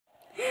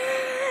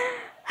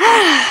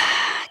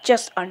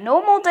just a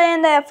normal day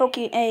in the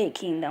FOA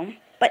kingdom.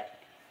 But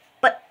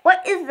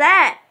what is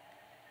that?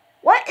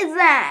 What is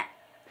that?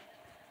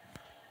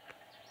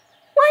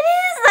 What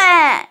is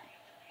that?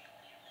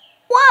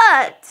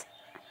 What?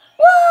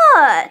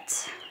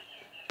 What?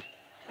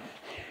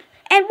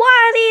 And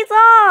why are these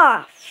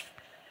off?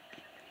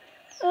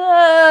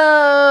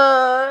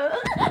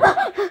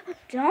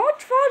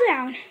 Don't fall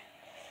down.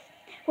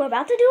 We're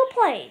about to do a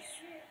play.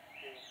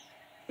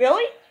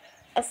 Really?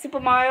 A Super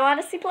Mario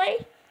Odyssey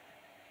play?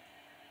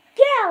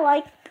 Yeah,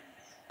 like,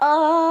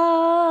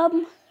 I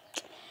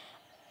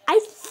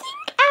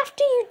think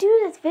after you do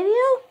this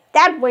video,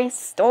 that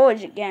wastes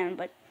storage again,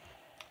 but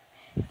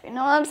you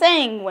know what I'm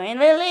saying? Wait a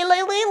minute.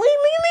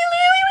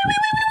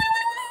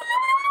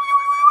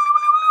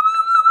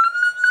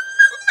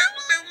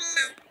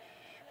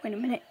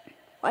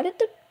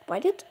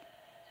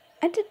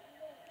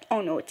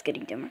 Oh no, it's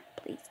getting dimmer.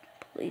 Please.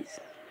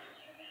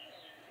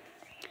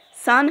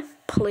 Son,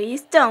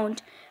 please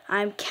don't.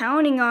 I'm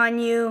counting on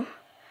you.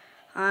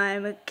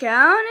 I'm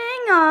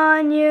counting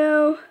on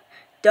you.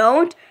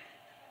 Don't.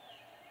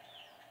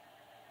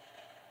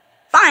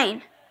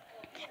 Fine.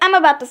 I'm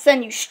about to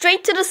send you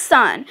straight to the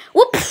sun.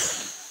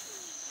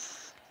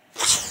 Whoops.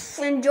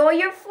 Enjoy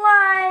your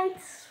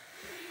flights.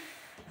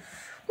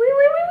 Wee.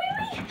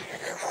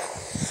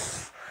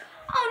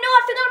 Oh no,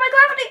 I forgot my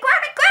gravity.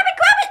 Grab it.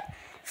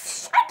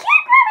 I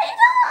can't grab it.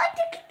 No, I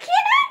can't.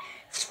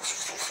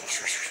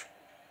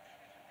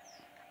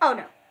 Oh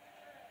no.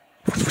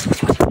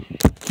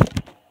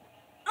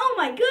 Oh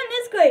my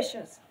goodness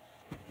gracious.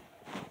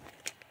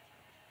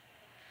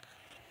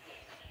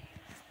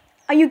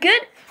 Are you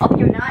good? Oh,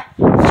 you're not.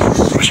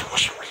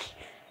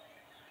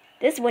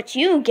 This is what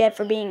you get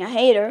for being a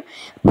hater.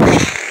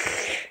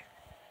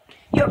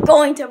 You're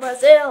going to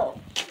Brazil.